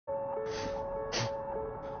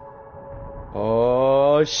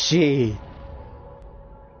Oh shit.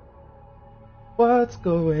 What's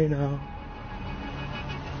going on?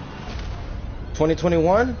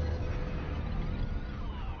 2021?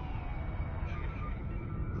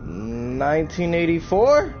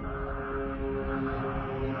 1984?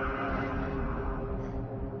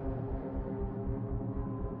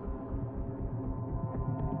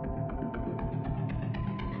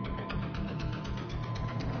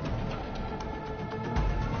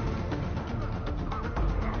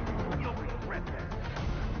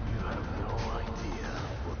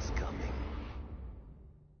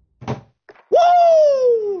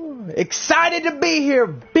 Woo! Excited to be here,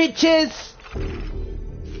 bitches!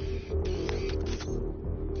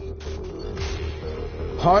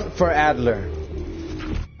 Hunt for Adler.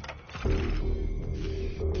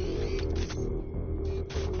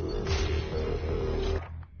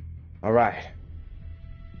 Alright.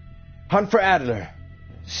 Hunt for Adler.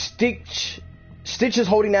 Stitch is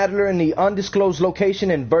holding Adler in the undisclosed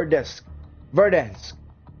location in Verdansk.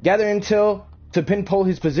 Gather intel to pinpoint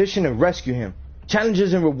his position and rescue him.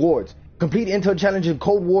 Challenges and rewards. Complete intel challenge in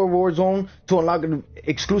Cold War Zone to unlock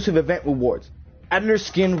exclusive event rewards. Adler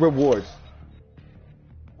skin rewards.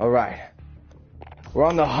 Alright. We're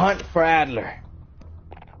on the hunt for Adler.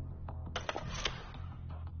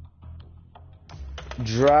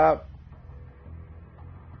 Drop.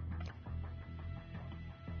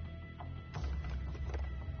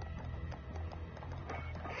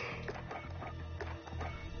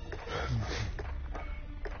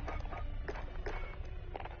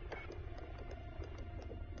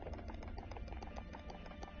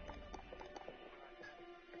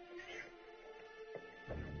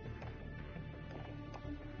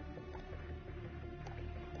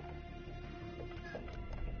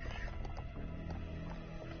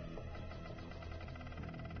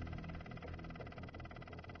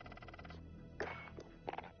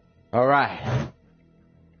 Alright.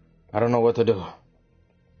 I don't know what to do.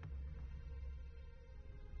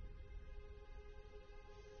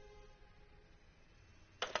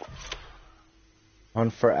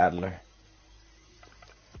 Hunt for Adler.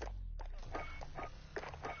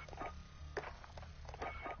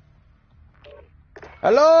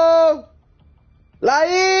 Hello?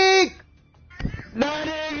 Laik!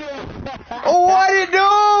 What it do,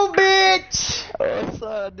 bitch? What's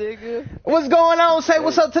up, nigga? What's going on? Say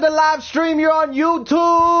what's up to the live stream. You're on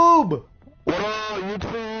YouTube. What up,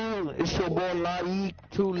 YouTube? It's your boy Laik.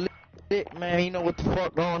 Too lit, man. You know what the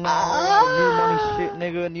fuck going on? New money shit,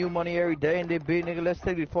 nigga. New money every day and they big, nigga. Let's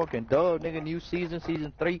take the fucking dub, nigga. New season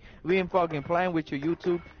 3. We ain't fucking playing with your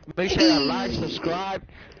YouTube. Make sure you like, subscribe,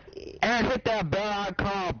 and hit that bell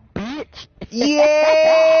icon, bitch.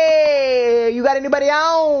 Yeah. You got anybody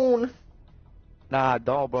on? Nah,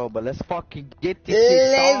 don't, bro, but let's fucking get this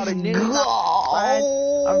shit started, nigga. Let's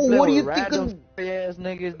go. I'm playing What do with you think random of... ass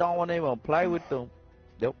niggas, don't want to even play with them.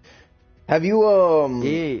 Yep. Have you,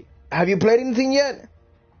 Yeah. have you played anything yet?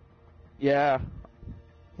 Yeah.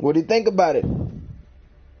 What do you think about it?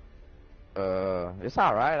 It's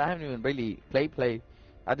alright. I haven't even really played.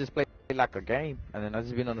 I just played like a game, and then I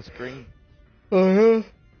just been on the screen. Uh-huh.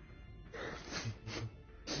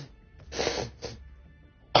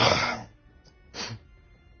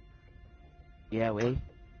 Yeah, wait.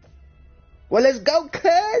 Well, let's go,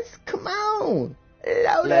 cuz. Come on.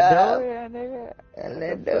 Load up. Do it, nigga.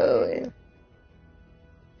 Let's do it.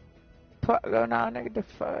 Fuck going on, nigga. The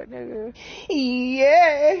fuck, nigga.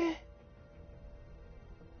 Yeah.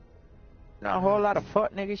 Not a whole lot of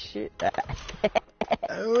fuck, nigga shit.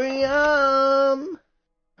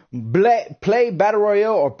 Play Battle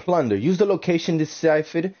Royale or Plunder. Use the location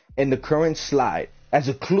deciphered in the current slide as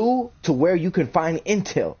a clue to where you can find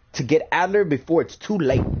intel to get Adler before it's too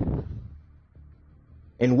late.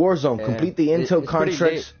 In Warzone, complete the intel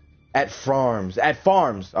contracts at farms. At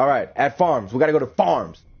farms. Alright, at farms. We gotta go to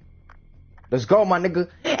farms. Let's go, my nigga.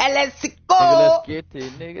 And let's go. Nigga, let's get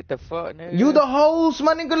it, nigga. The fuck, nigga. You the host,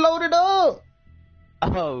 my nigga. Load it up.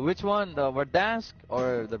 Oh, which one? The Verdansk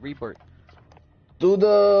or the Rebirth? Do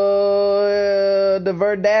the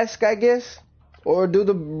Verdansk, I guess, or do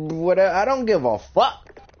the whatever. I don't give a fuck.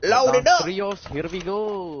 Load it up. Trios, here we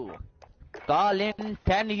go. Call in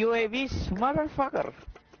 10 UAVs, motherfucker.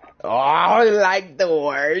 Oh, I like the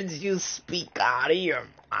words you speak out of your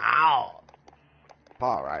mouth.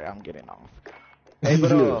 Alright, I'm getting off. Hey,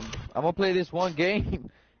 but I'm gonna play this one game,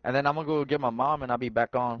 and then I'm gonna go get my mom, and I'll be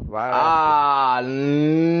back on. Right?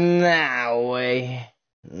 Nah way.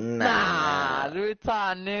 Nah, dude,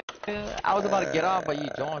 time, nigga. I was about to get off, but you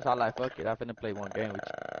joined, so I like, fuck it. I'm finna play one game with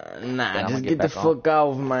you. Nah, just get the fuck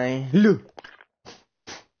off, man. Look.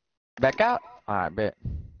 Back out? Alright, bet.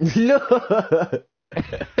 Look.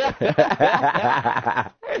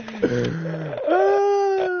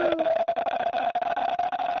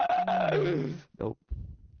 Nope.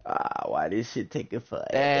 Why this shit taking forever?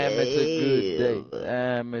 Damn, it's a good day.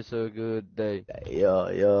 Damn, it's a good day.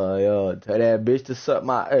 Yo. Tell that bitch to suck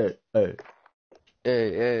my hey.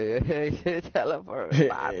 Hey, tell her for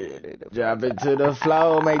Drop it to the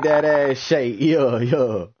floor, make that ass shake.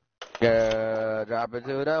 Yo. Girl, drop it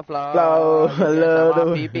to the floor. Flow, You love my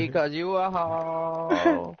the- pee because you a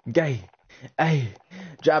hoe. Gay. Hey,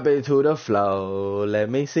 drop it to the floor. Let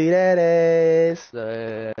me see that ass.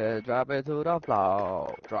 Drop it to the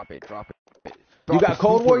floor. Drop it. You got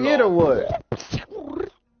Cold War yet or what?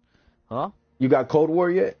 Huh? You got Cold War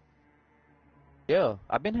yet? Yeah,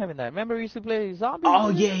 I've been having that. Remember we used to play zombies? Oh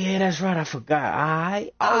yeah, that's right. I forgot. I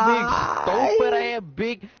was big, stupid ass,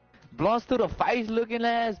 big, blunts to the face looking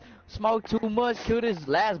ass, smoke too much, killed his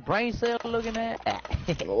last brain cell looking ass.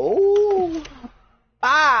 Oh,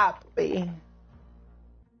 Poppy.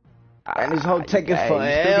 And this whole taking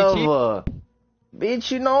forever.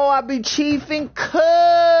 Bitch, you know I be chiefing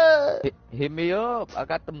cut. Hit me up. I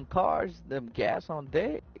got them cars, them gas on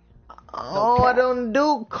deck. Oh, I don't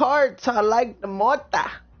do carts. I like the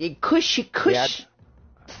mota. You cushy. Yeah,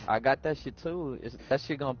 I got that shit too. That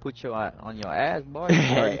shit gonna put you on your ass, boy.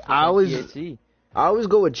 I always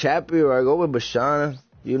go with Chappie or I go with Bashana.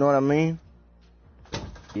 You know what I mean?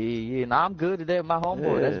 Yeah. Nah, I'm good at that. My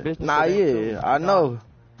homeboy. Yeah. That's business. Nah, yeah. I know.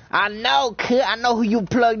 I know who you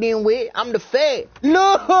plugged in with. I'm the Fed.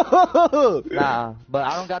 No. Nah, but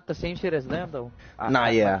I don't got the same shit as them though.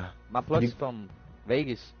 My plug's from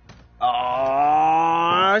Vegas.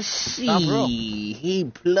 Oh, shit. Nah, bro. He I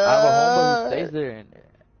have a homeboy who plugged. stays there,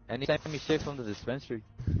 and he sent me shit from the dispensary.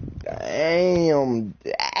 Damn,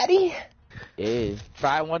 daddy. Yeah.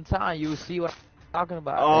 Try it one time, you will see what I'm talking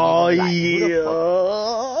about. Oh, And yeah. you'll be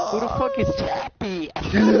like, who the fuck is Chappie?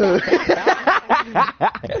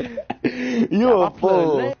 You a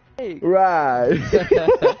fool. Right.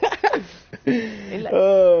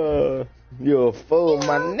 You a fool,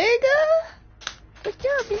 my nigga. What's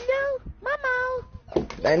up, you know? Mama.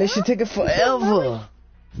 Man, this shit taking forever.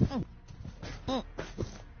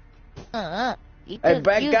 Hey,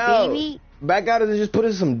 back out. Baby. Back out and just put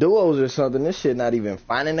in some duos or something. This shit not even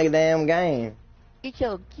finding a damn game. You're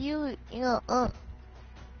so cute.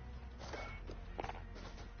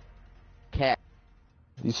 Cat.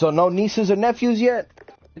 So no nieces or nephews yet?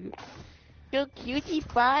 So cutie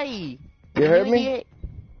pie. You heard me?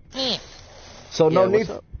 So no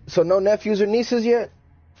nephews or nieces yet?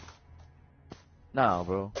 No,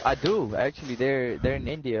 bro. I do actually. They're in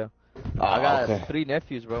India. I got 3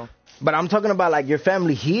 nephews, bro. But I'm talking about like your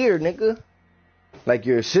family here, nigga. Like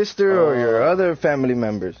your sister or your other family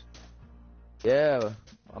members. Yeah.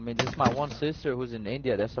 I mean, this is my one sister who's in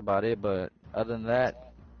India. That's about it. But other than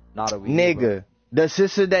that, not a week. Nigga, bro. the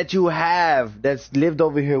sister that you have that's lived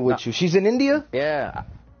over here with you, she's in India? Yeah.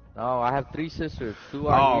 No, I have 3 sisters. 2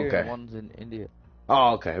 are here and 1's in India.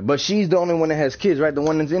 Oh, okay. But she's the only one that has kids, right? The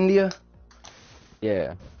one that's in India?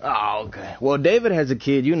 Yeah. Oh, okay. Well, David has a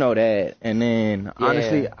kid, you know that. And then,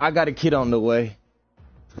 honestly, I got a kid on the way.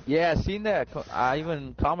 Yeah, I seen that. I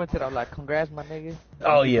even commented. I'm like, congrats, my nigga.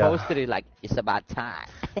 Oh, yeah. Posted it like, it's about time.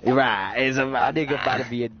 Right. It's about My nigga about to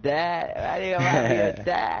be a dad. My nigga about to be a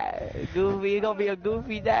dad. Goofy, you gonna be a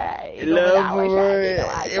goofy dad.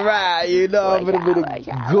 Right, you know I'm gonna be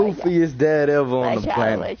the goofiest dad ever on the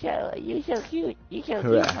planet. You so cute. You so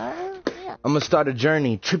cute, Right. huh? Yeah. I'm gonna start a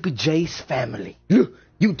journey. Trippy J's family. Look,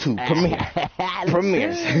 YouTube,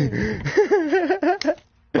 premieres.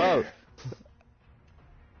 Bro.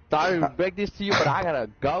 Sorry to break this to you, but I gotta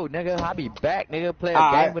go, nigga. I'll be back, nigga. Play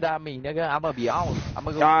a game without me, nigga. I'm gonna be on. I'm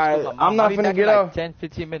gonna go. Alright, I'm not finna get off. 10,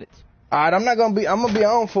 15 minutes. Alright, I'm gonna be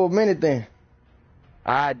on for a minute then.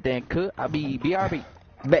 Alright, then, cook. I'll be BRB.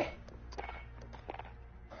 Bet.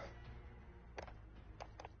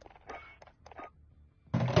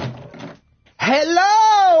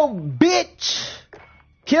 Hello, bitch.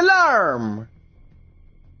 Killer.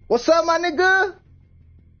 What's up, my nigga?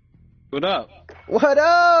 What up? What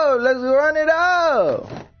up? Let's run it up.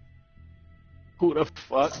 Who the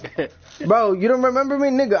fuck? Bro, you don't remember me?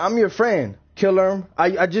 Nigga, I'm your friend. Killer.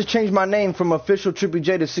 I just changed my name from official Trippy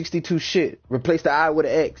J to 62 shit. Replaced the I with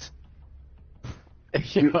an X.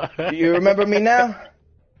 You remember me now?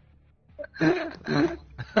 You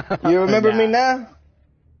remember me now?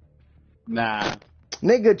 Nah.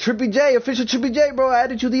 Nigga, Trippy J, official Trippy J, bro. I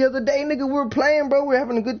added you the other day, nigga. We were playing, bro. We were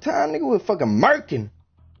having a good time, nigga. We were fucking murking.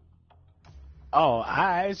 Oh,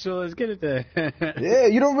 alright, so let's get it there. Yeah,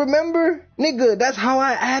 you don't remember? Nigga, that's how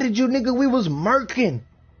I added you, nigga. We was murking.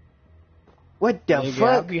 What the Nigga,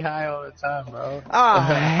 I fuck? be high all the time, bro. Oh,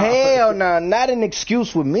 hell nah. Not an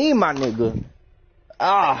excuse with me, my nigga.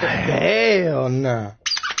 Oh, hell nah.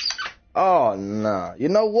 Oh, nah. You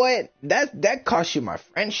know what? That cost you my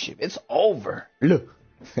friendship. It's over. Look.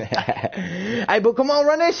 Hey, but come on,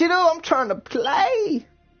 run that shit up. I'm trying to play.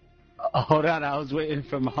 Hold on, I was waiting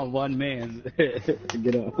for my one man to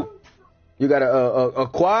get up. You got a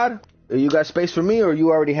quad? You got space for me, or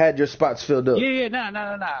you already had your spots filled up? Yeah,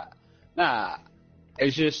 nah.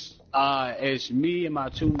 It's just it's me and my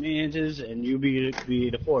two mans, and you be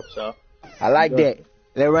the fourth. So I like that.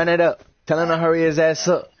 Let's run it up. Tell him to hurry his ass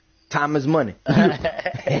up. Time is money.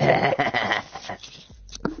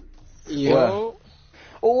 Yo.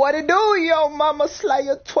 What it do, yo, Mama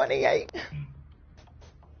Slayer 28?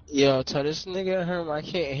 Yo, tell this nigga Herm I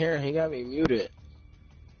can't hear him. He got me muted.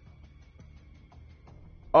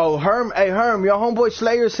 Oh, Herm, hey, Herm, your homeboy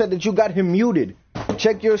Slayer said that you got him muted.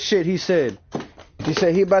 Check your shit, he said. He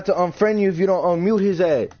said he about to unfriend you if you don't unmute his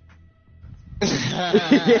ass.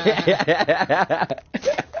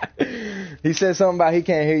 He said something about he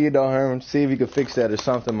can't hear you though, Herm. See if you can fix that or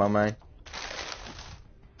something, my man.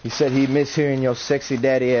 He said he miss hearing your sexy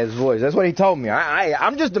daddy ass voice. That's what he told me.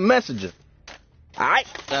 I'm just the messenger. Alright?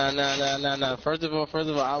 Nah. First of all,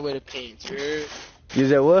 I'll wear the pants, right? You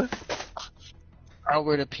said what? I'll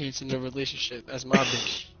wear the pants in the relationship. That's my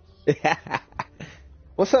bitch.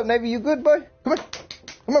 What's up, Navy? You good, boy? Come here.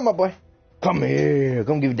 Come here, my boy. Come here.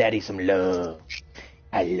 Come give daddy some love.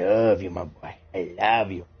 I love you, my boy. I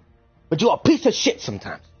love you. But you a piece of shit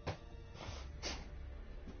sometimes.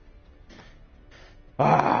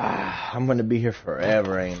 I'm gonna be here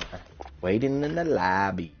forever, ain't I? Waiting in the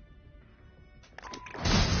lobby.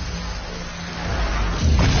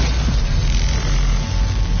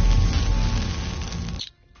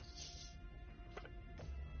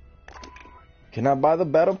 Can I buy the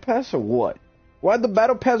battle pass or what? Why'd the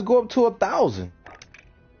battle pass go up to 1,000?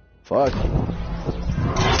 Fuck.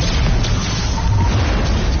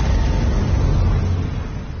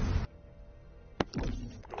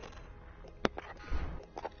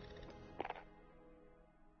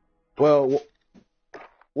 Well,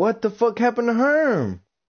 what the fuck happened to Herm?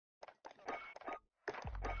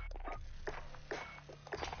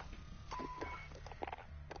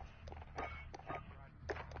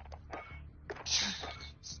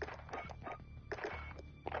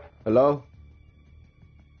 Hello?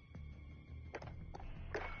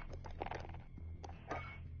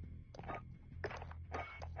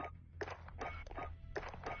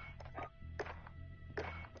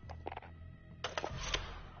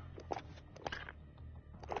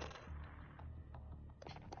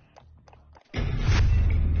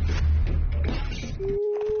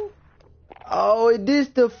 Oh, it is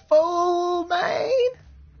the fool, man.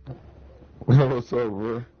 What's up,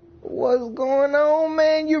 bro? What's going on,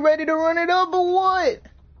 man? You ready to run it up or what?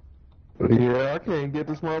 Yeah, I can't get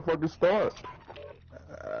this motherfucker start.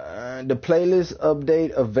 The playlist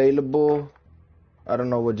update available. I don't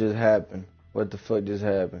know what just happened. What the fuck just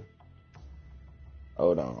happened?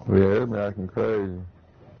 Hold on. Yeah, it's acting crazy.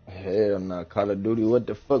 Hell nah, Call of Duty. What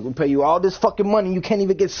the fuck? We pay you all this fucking money and you can't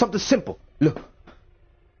even get something simple. Look.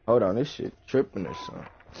 Hold on, this shit tripping or something.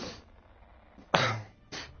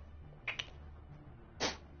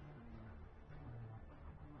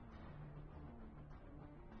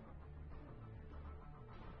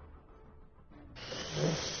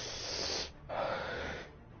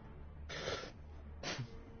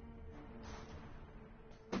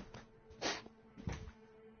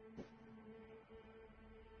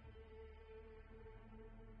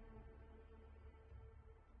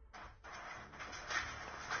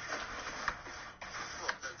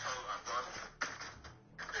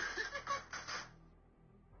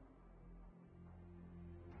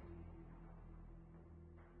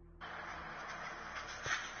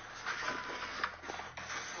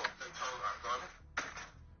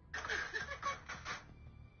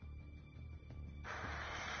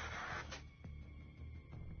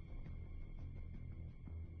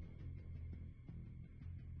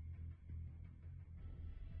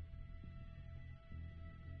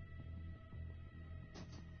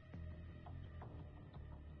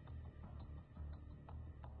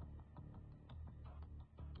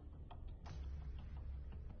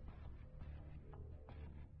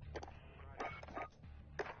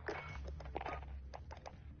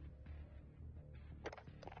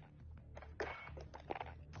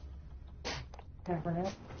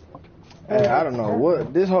 Hey, I don't know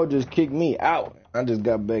what. This hoe just kicked me out. I just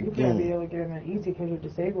got back You can't be in. able to get them easy because you're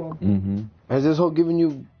disabled. Mm-hmm. Has this hoe giving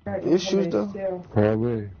you issues though? Still,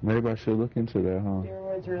 Probably. Maybe I should look into that, huh? your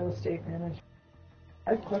words real estate manager.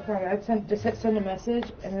 I'd click on it. I'd just hit send a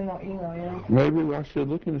message and then they'll email you. Maybe I should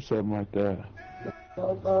look into something like that.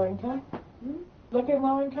 Low income? Look at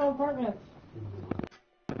low income apartments.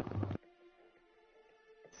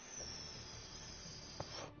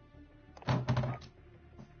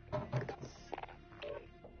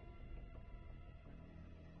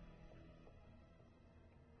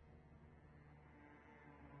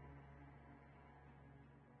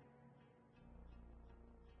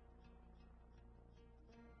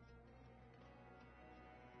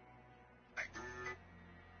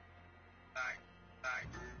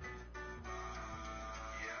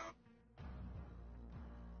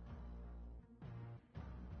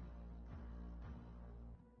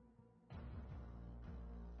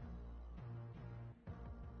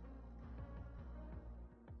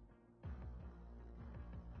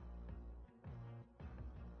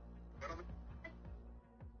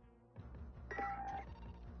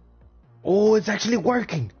 Oh, it's actually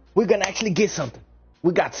working. We're gonna actually get something.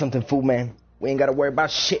 We got something, fool man. We ain't gotta worry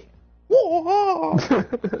about shit. Whoa.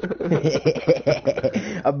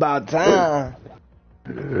 About time.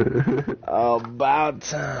 About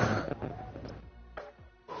time.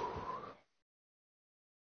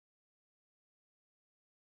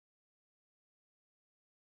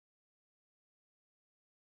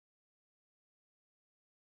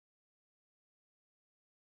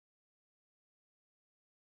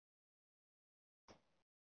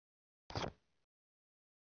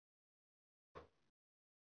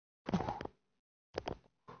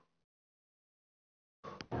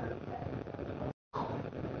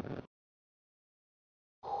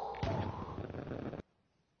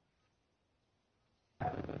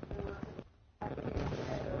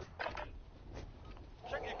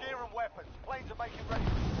 Check your gear and weapons. Planes are making ready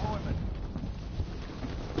for deployment.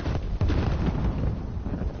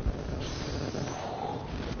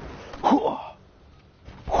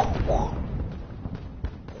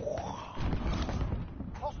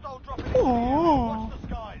 Hostile dropping into the area. Watch the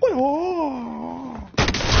skies.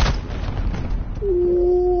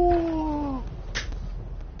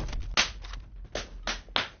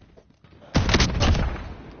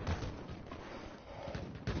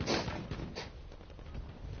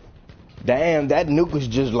 Damn, that nuke was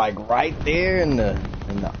just like right there in the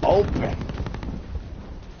open.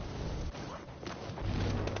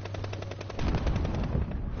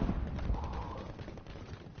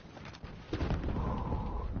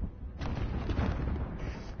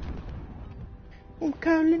 I'm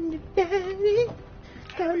calling you daddy,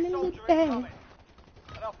 calling you daddy.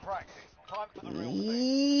 Enough practice. Time for the real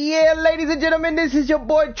thing. Yeah, ladies and gentlemen, this is your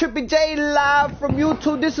boy Trippy J live from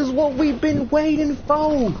YouTube. This is what we've been waiting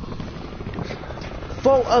for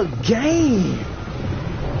a game.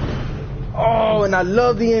 Oh, and I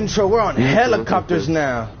love the intro. We're on helicopters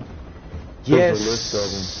now. There's a list of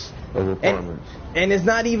them, of apartments. And it's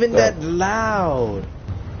not even that loud.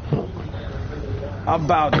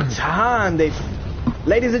 About time they...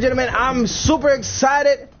 Ladies and gentlemen, I'm super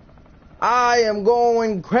excited. I am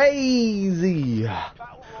going crazy.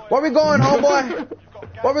 Where we going, homeboy?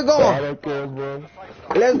 Where we I going? don't care, bro.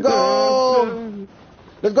 Let's go.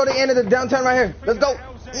 Let's go to the end of the downtown right here. Let's go.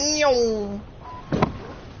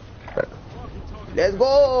 Let's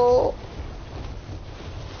go.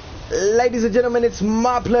 Ladies and gentlemen, it's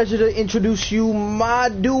my pleasure to introduce you my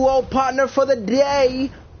duo partner for the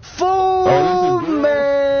day, Fool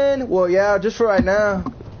Man. Well, yeah, just for right now.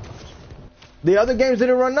 The other games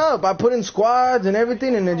didn't run up. I put in squads and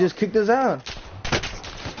everything, and they just kicked us out.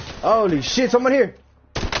 Holy shit, someone here.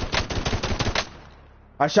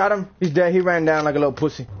 I shot him. He's dead. He ran down like a little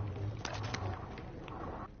pussy.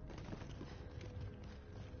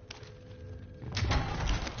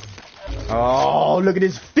 Oh, look at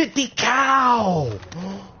this 50 cal.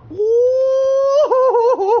 Woo!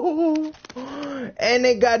 And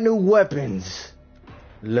they got new weapons.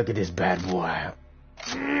 Look at this bad boy.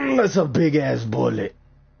 That's a big ass bullet.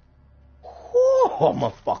 Woo, I'm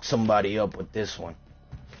gonna fuck somebody up with this one.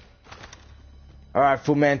 Alright,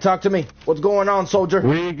 fool man, talk to me. What's going on, soldier?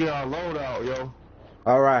 We need to get our load out, yo.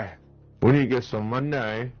 Alright. We need to get some money.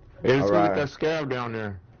 Hey, let's go Alright. get that scab down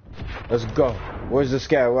there. Let's go. Where's the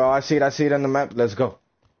scout? Well, I see it on the map. Let's go.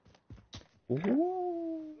 Marking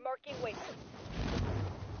waypoint.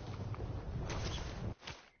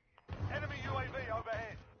 Enemy UAV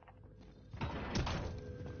overhead.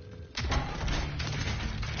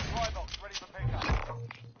 Supply box ready for pickup.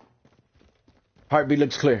 Heartbeat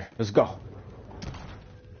looks clear. Let's go.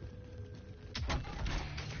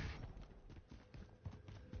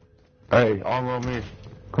 Hey, all on me.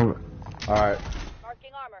 Come on. Alright.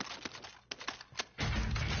 Marking armor.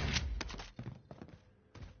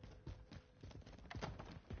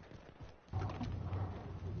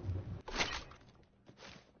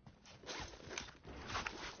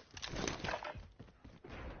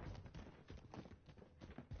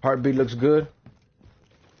 Heartbeat looks good.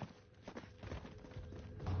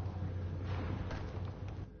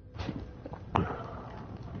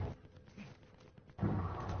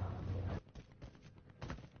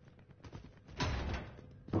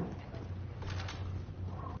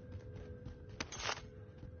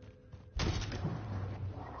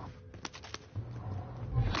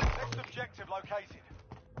 Next objective located.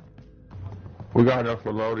 We got enough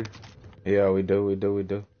for Lodi. Yeah, we do.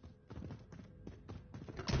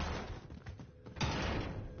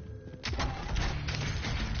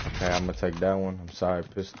 Okay, I'm gonna take that one. I'm sorry,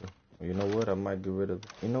 pistol. You know what? I might get rid of.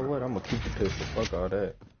 You know what? I'm gonna keep the pistol. Fuck all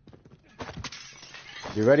that.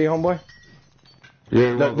 You ready, homeboy?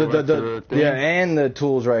 Yeah, Yeah, and the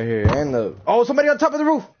tools right here, and the. Oh, somebody on top of the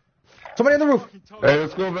roof. Somebody on the roof. Hey,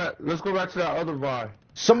 let's go back. Let's go back to that other vibe.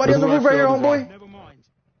 Somebody on the roof right here, homeboy. Never mind.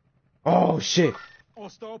 Oh shit!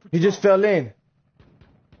 Hostile patrol. He just fell in.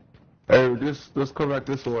 Hey, let's come back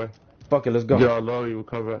this way. Fuck it, let's go. Yeah, Lodi will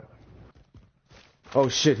come back. Oh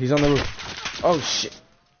shit, he's on the roof. Oh shit.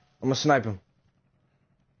 I'm gonna snipe him.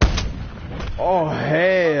 Oh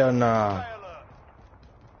hell nah.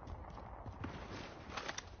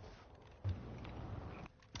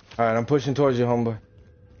 Alright, I'm pushing towards you, homeboy.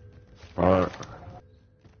 Alright.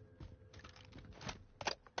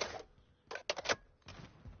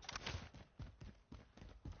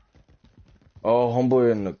 Oh,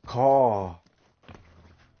 homeboy in the car.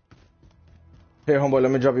 Here, homeboy,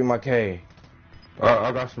 let me drop you my K.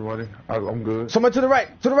 I got some money. I'm good. Somebody to the right,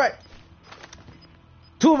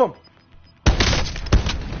 Two of them.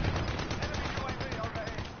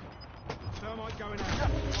 Thermite going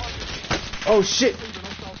out. Oh shit.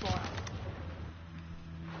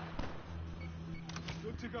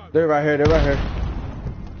 Good to go. They're right here.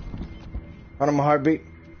 On my heartbeat.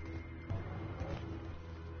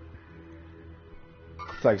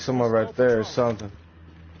 It's like somewhere right there or something.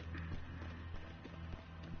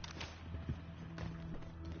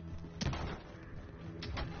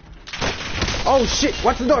 Oh shit!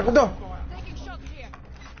 Watch the door,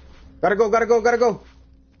 Gotta go.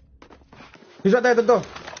 He's right there at the door.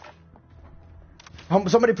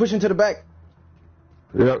 Somebody push into the back.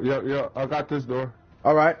 Yeah. I got this door.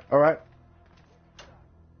 All right.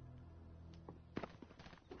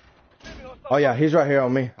 Oh yeah, he's right here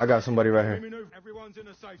on me. I got somebody right here. Everyone's in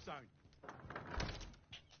a safe zone.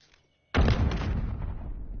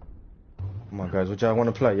 Come on, guys. What y'all want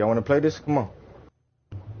to play? Y'all want to play this? Come on.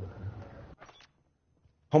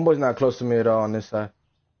 Homeboy's not close to me at all on this side.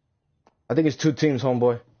 I think it's 2 teams,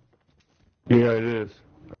 homeboy. Yeah, it is.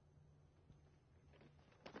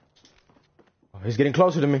 Oh, he's getting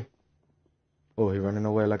closer to me. Oh, he's running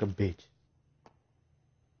away like a bitch.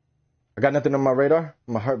 I got nothing on my radar,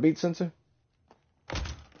 my heartbeat sensor.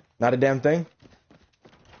 Not a damn thing.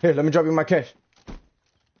 Here, let me drop you my cash.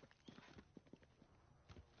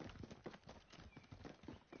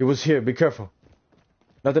 It was here. Be careful.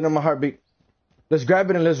 Nothing on my heartbeat. Let's grab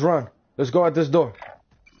it and let's run. Let's go out this door.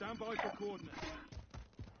 Stand by for coordinates.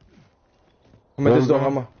 I'm at this door,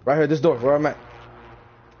 Hummer. Right here, this door, where I'm at.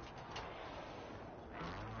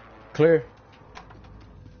 Clear.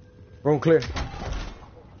 Room clear.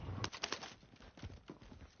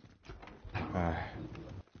 Alright.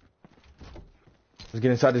 Let's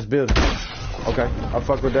get inside this building. Okay, I'll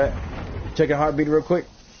fuck with that. Checking heartbeat real quick.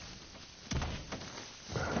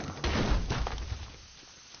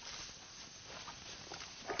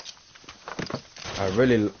 I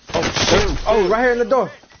really... Oh, shit. Oh, right here in the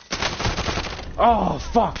door. Oh,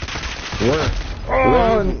 fuck. Where?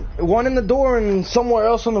 Oh, one in the door and somewhere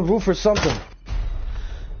else on the roof or something.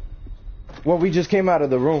 Well, we just came out of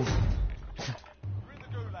the room. We're in the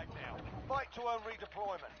gulag now. Fight to earn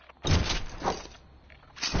redeployment.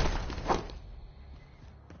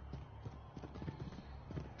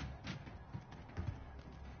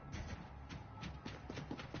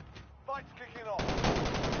 Fight's kicking off.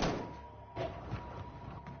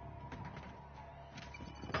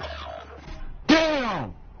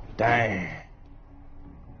 Damn! Dang.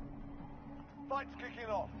 Fight's kicking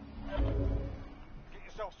off. Get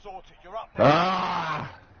yourself sorted. You're up. Ah!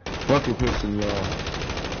 Fucking pissing me off.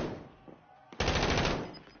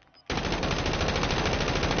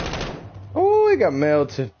 Oh, he got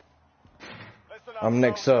melted. I'm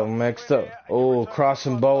next up. Oh,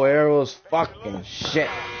 crossing bow arrows. Fucking shit.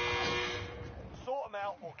 Sort them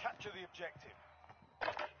out or capture the objective.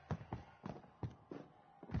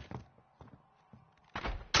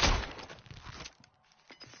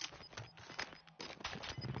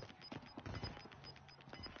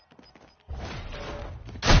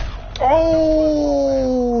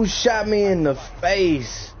 Oh, shot me in the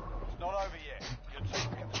face. It's not over yet. Your team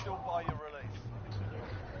can still buy your release.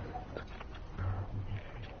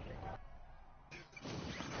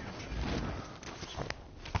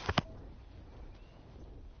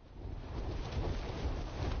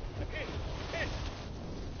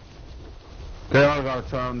 They all got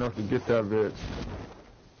time enough to get that bitch.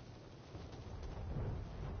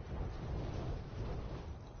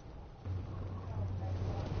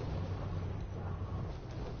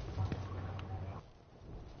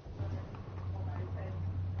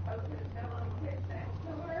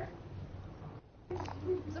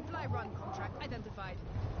 Supply run contract identified.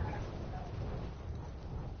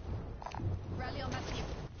 Rally on that team.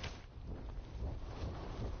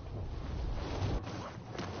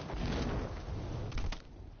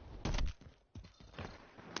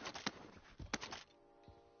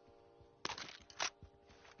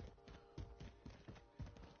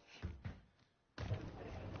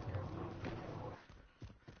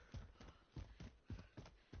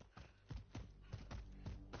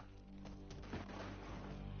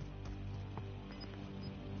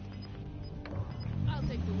 I'll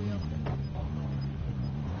take the wheel.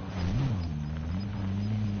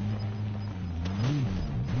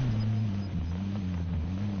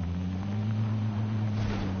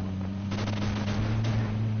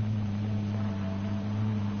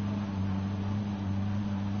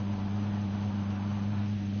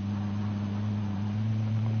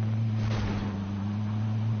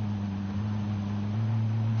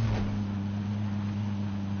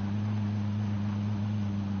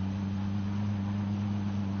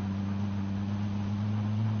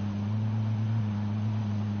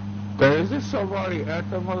 Is there somebody at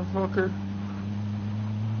the motherfucker?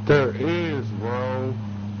 There is, bro.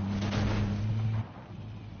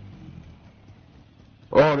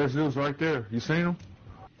 Oh, there's dudes right there. You seen him?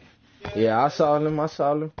 Yeah, I saw him. I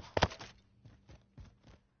saw him.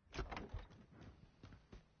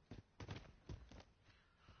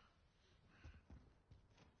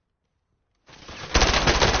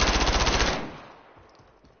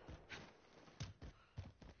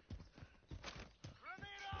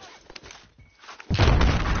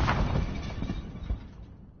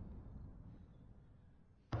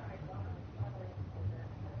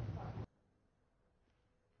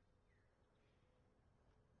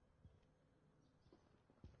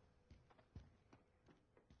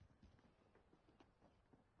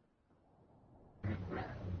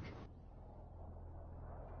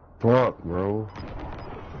 Fuck, bro.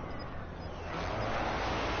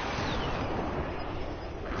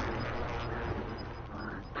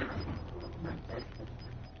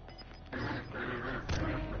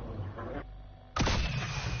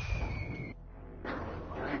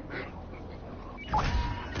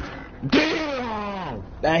 Damn!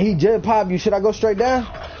 Nah, he just popped you. Should I go straight down?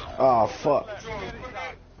 Oh, fuck.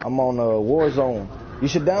 I'm on Warzone. You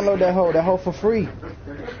should download that hoe for free.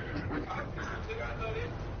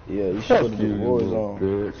 Yeah, you should go to the Warzone.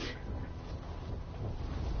 Bitch.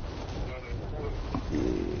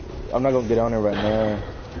 Yeah, I'm not gonna get on it right now.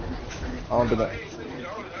 I don't think I...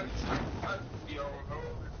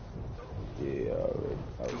 Yeah, already.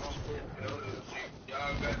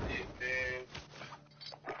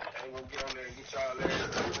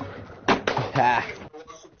 Ha!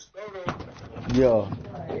 Yo.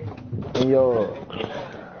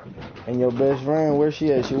 And your best friend, where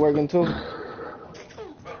she at? She working too?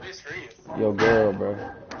 Yo, girl, bro.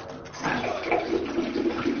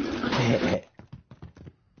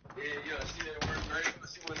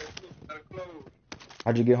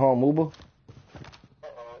 How'd you get home, Uber?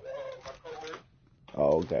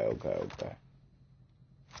 Oh, okay.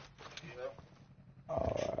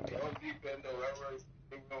 Alright.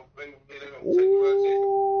 Ooh,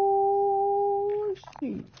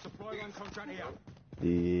 shit.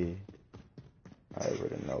 Yeah. I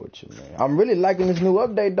already know what you mean. I'm really liking this new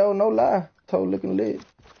update, though. No lie. Totally looking lit.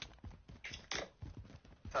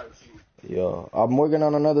 Yo, I'm working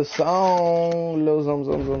on another song. Little some.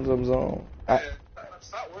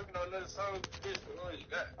 Stop working on another song.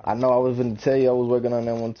 I know I was going to tell you I was working on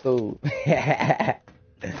that one, too.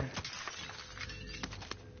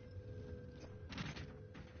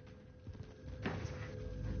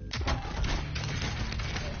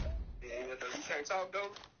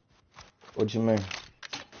 What you mean?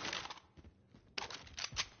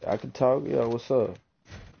 I can talk. Yeah, what's up?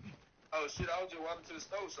 Oh shit! I was just walking to the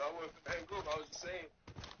store, so I wasn't finna hang up. I was just saying.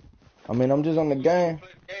 I mean, I'm just on the game. Play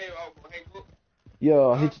the game, I was gonna hang up.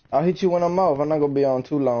 Yeah, I'll hit you when I'm off. I'm not gonna be on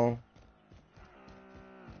too long.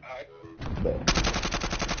 Alright. Bet. Taking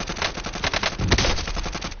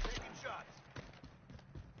shots.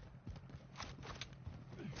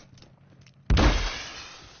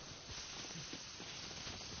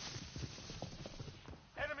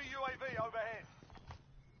 Enemy UAV overhead.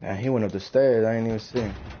 Nah, he went up the stairs. I ain't even see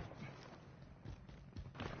him.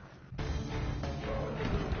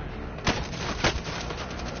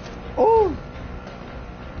 Oh!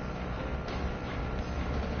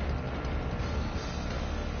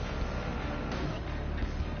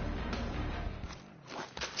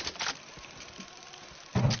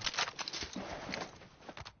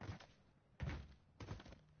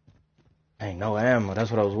 Ain't no ammo. That's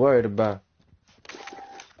what I was worried about.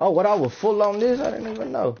 Oh, what I was full on this? I didn't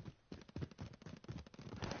even know.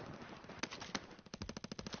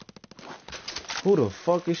 Who the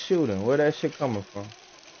fuck is shooting? Where that shit coming from?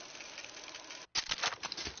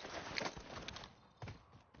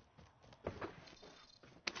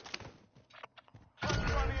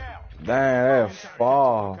 Damn, that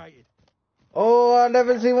fall. Oh, I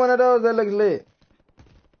never seen one of those. That looks lit.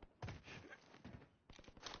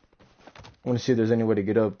 I want to see if there's any way to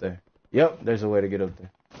get up there. Yep, there's a way to get up there.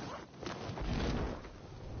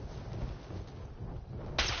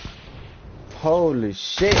 Holy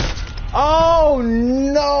shit. Oh,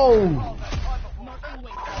 no.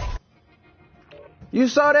 You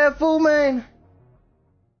saw that, fool, man?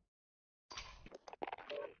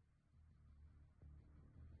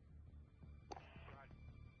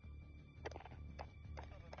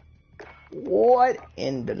 What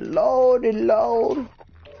in the lordy lord?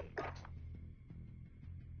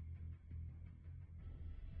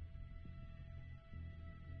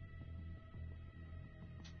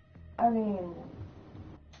 I mean,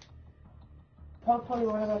 hopefully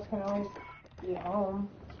one of us can always be home.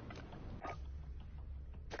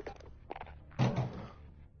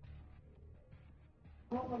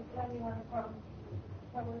 What was that you want to come?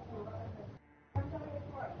 That was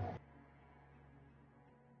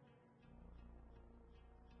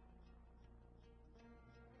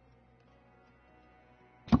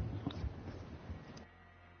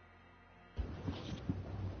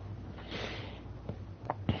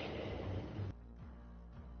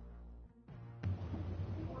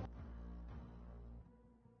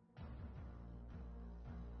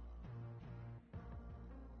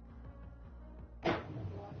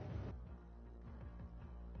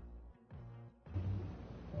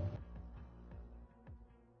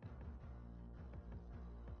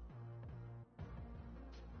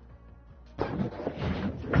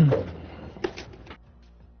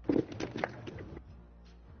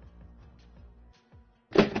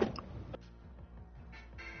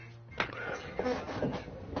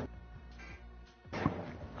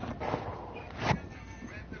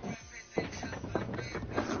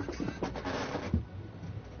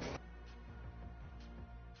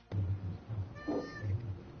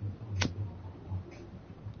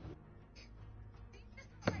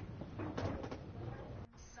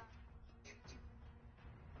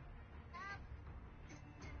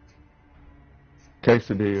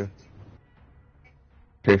Quesadilla.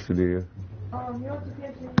 Quesadilla. you have to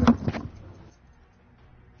get to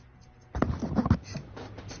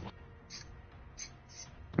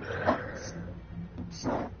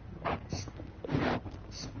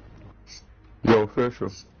Yo,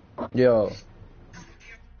 official. Yo.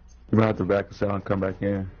 You gonna have to back us out and come back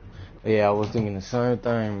in. Yeah, I was thinking the same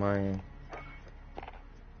thing, man.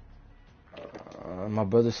 My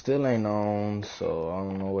brother still ain't on, so I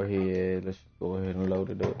don't know where he is. Let's go ahead and load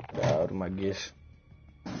it up. Get out of my guess.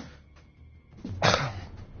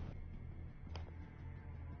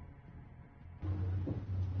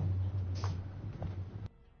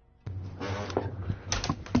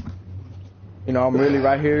 You know, I'm really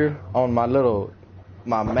right here on my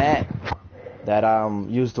mat that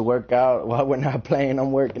used to work out. While we're not playing,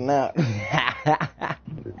 I'm working out.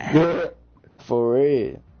 For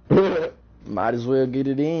real. Might as well get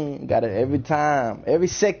it in. Got it every time. Every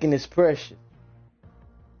second is precious.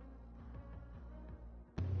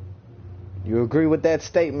 You agree with that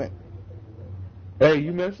statement? Hey,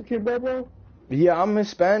 you Mexican, bro? Yeah, I'm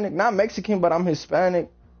Hispanic. Not Mexican, but I'm Hispanic.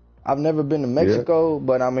 I've never been to Mexico,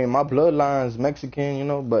 but I mean my bloodline's Mexican, you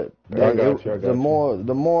know. But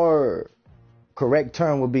the more correct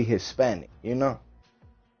term would be Hispanic, you know.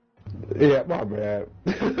 Yeah, my bad.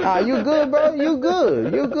 You good, bro? You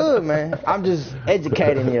good, man. I'm just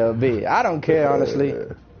educating you a bit. I don't care, honestly.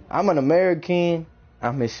 I'm an American.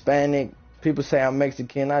 I'm Hispanic. People say I'm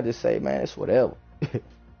Mexican. I just say, man, it's whatever.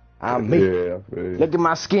 I'm me. Yeah, look at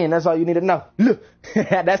my skin. That's all you need to know. Look,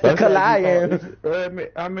 that's the color I am.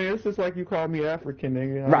 I mean, it's just like you call me African,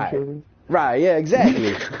 nigga. Right. Right, yeah,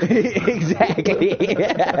 exactly. Exactly.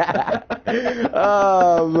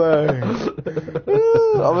 Oh, man.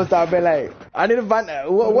 I'm gonna start being like, I need to find out,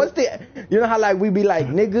 what's the, you know how like we be like,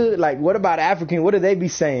 nigga, like what about African? What do they be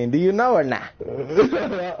saying? Do you know or not?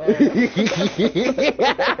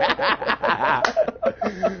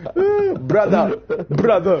 Brother.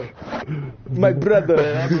 My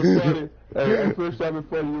brother. Hey, at first I've been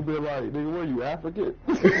funny, you be like, nigga, what are you, African?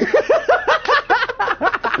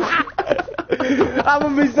 I'm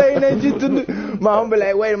gonna be saying that shit to my homie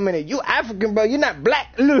like, wait a minute, you African, bro, you're not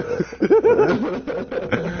black. Look.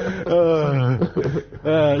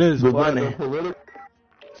 This is funny.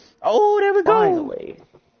 Oh, there we go. Finally.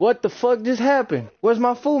 What the fuck just happened? Where's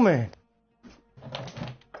my fool man?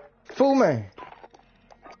 Fool man.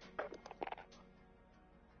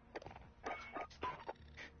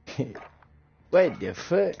 What the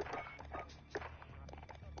fuck?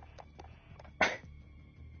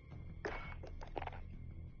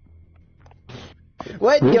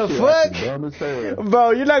 What the fuck?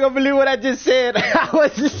 Bro, you're not gonna believe what I just said.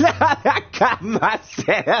 I got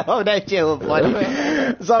myself. That shit was funny.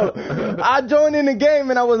 So, I joined in the game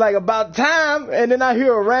and I was like, about time. And then I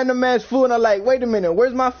hear a random ass fool and I'm like, wait a minute,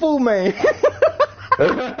 where's my fool man?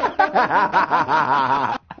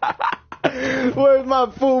 Where's my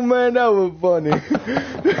fool man? That was funny.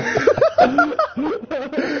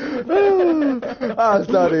 I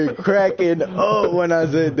started cracking up when I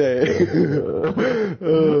said that.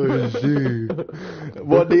 Oh shit.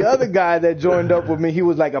 Well, the other guy that joined up with me, he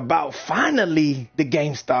was like, about finally the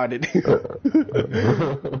game started.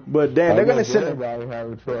 But damn, they're gonna send an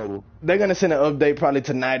update probably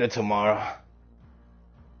tonight or tomorrow.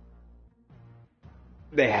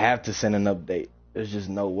 They have to send an update. There's just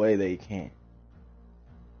no way they can't.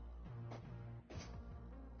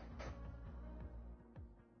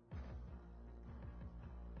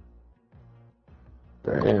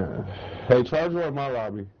 Damn. Hey, charge her up my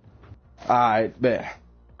lobby. Alright, bet.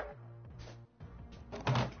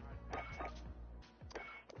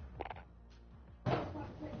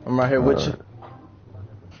 I'm right here with you.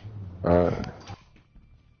 Alright.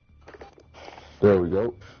 There we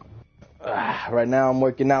go. Right now I'm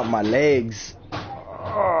working out my legs.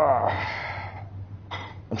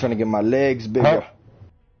 I'm trying to get my legs bigger.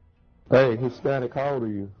 Hey, Hispanic, how old are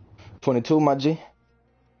you? 22, my G.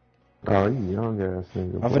 Oh, you young ass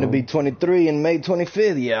nigga. I'm finna be 23 in May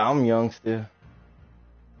 25th. Yeah, I'm young still.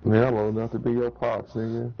 Yeah, I'm old enough to be your pops,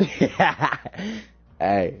 nigga.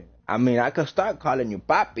 Hey, I mean, I could start calling you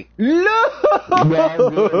Papi. Look! I'm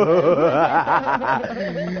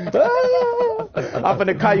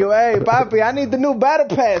finna call you, hey, Papi, I need the new battle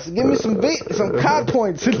pass. Give me some car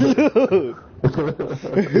points. Look.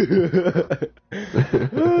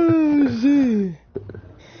 Oh, shit.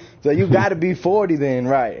 So you gotta be 40 then,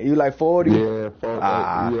 right? You like 40? Yeah,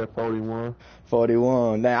 41.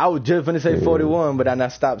 41. Now, I was just finna say 41, but then I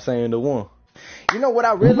stopped saying the one. You know what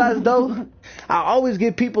I realized, though? I always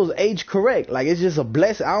get people's age correct. Like, it's just a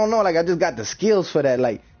blessing. I don't know, like, I just got the skills for that.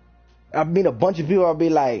 Like, I meet a bunch of people, I'll be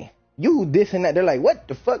like, you this and that. They're like, what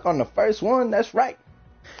the fuck on the first one? That's right.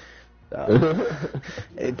 So,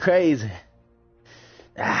 it's crazy.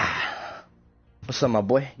 What's up, my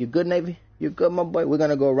boy? You good, Navy? You good, my boy? We're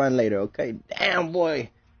gonna go run later, okay? Damn, boy.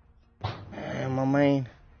 Damn, my man.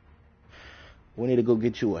 We need to go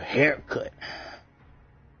get you a haircut.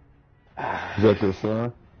 Is that your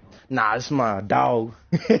son? Nah, it's my dog.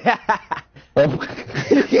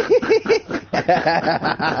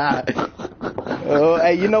 Oh,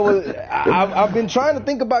 hey, you know what? I've been trying to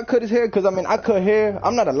think about cut his hair because, I mean, I cut hair.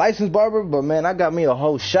 I'm not a licensed barber, but, man, I got me a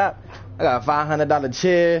whole shop. I got a $500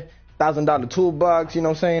 chair, $1,000 toolbox, you know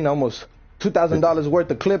what I'm saying? Almost $2,000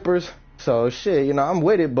 worth of clippers. So, shit, you know, I'm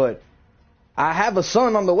with it, but I have a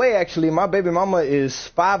son on the way, actually. My baby mama is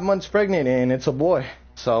 5 months pregnant, and it's a boy.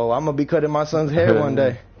 So, I'm going to be cutting my son's hair one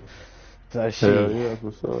day. So, shit. Hell yeah,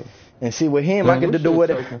 what's up? And see, with him, I get to do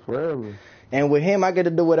whatever. And with him, I get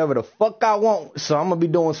to do whatever the fuck I want. So, I'm going to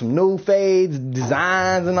be doing some new fades,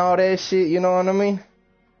 designs, and all that shit. You know what I mean?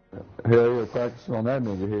 Hell yeah, practice on that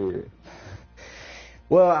nigga head.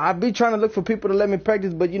 Well, I be trying to look for people to let me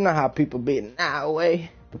practice, but you know how people be. Nah,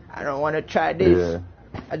 way. I don't want to try this. Yeah.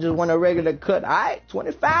 I just want a regular cut. All right,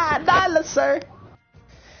 $25, sir.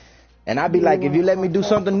 And I be like, if you let me do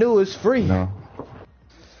something new, it's free. No.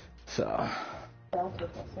 So.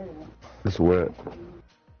 It's wet.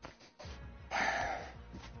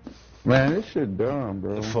 Man, this shit dumb,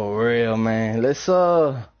 bro. For real, man. Let's,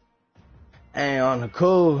 and on the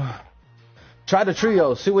cool. Try the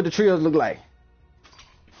trios. See what the trios look like.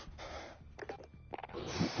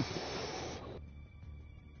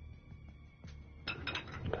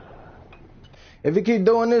 If we keep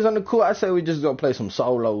doing this on the cool, I say we just go play some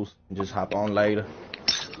solos and just hop on later.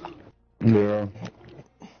 Yeah.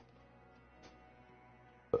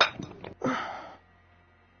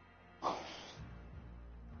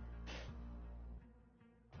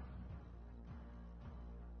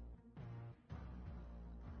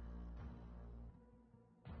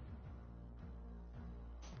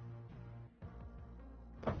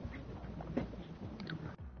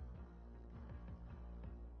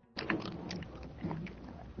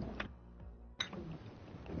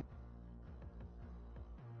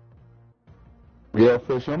 Yeah,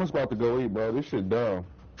 Fish, I'm just about to go eat, bro. This shit dumb.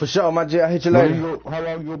 For sure, my G. I'll hit you When later. you go, how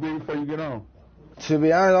long you gonna be before you get on? To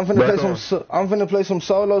be honest, I'm finna Back play on. I'm finna play some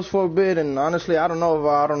solos for a bit, and honestly, I don't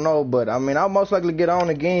know, but I mean, I'll most likely get on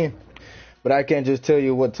again, but I can't just tell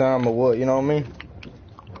you what time or what, you know what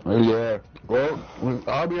I mean? Yeah. Well,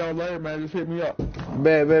 I'll be on later, man. Just hit me up.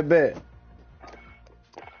 Bet.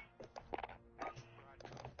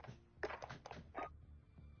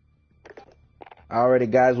 Alrighty,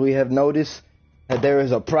 guys, we have noticed that there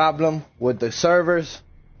is a problem with the servers,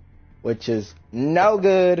 which is no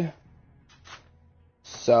good.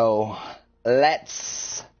 So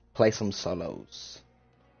let's play some solos.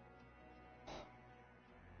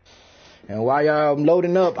 And while y'all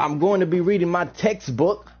loading up, I'm going to be reading my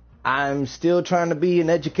textbook. I'm still trying to be an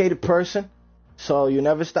educated person, so you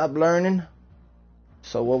never stop learning.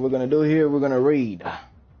 So what we're going to do here, we're going to read.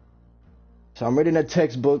 So I'm reading a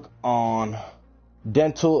textbook on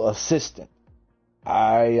dental assistant.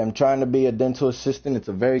 I am trying to be a dental assistant. It's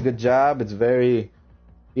a very good job. It's very,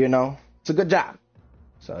 it's a good job.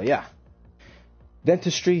 So yeah.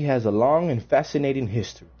 Dentistry has a long and fascinating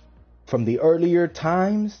history. From the earlier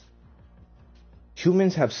times,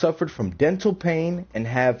 humans have suffered from dental pain and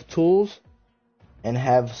have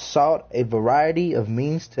sought a variety of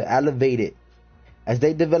means to alleviate it. As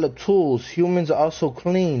they developed tools, humans also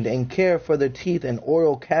cleaned and cared for their teeth and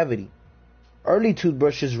oral cavity. Early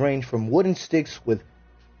toothbrushes range from wooden sticks with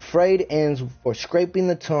frayed ends for scraping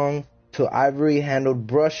the tongue to ivory-handled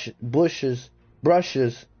brushes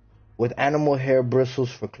with animal hair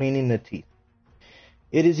bristles for cleaning the teeth.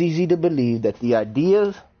 It is easy to believe that the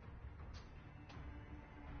ideas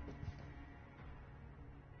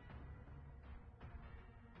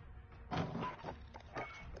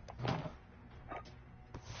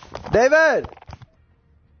David!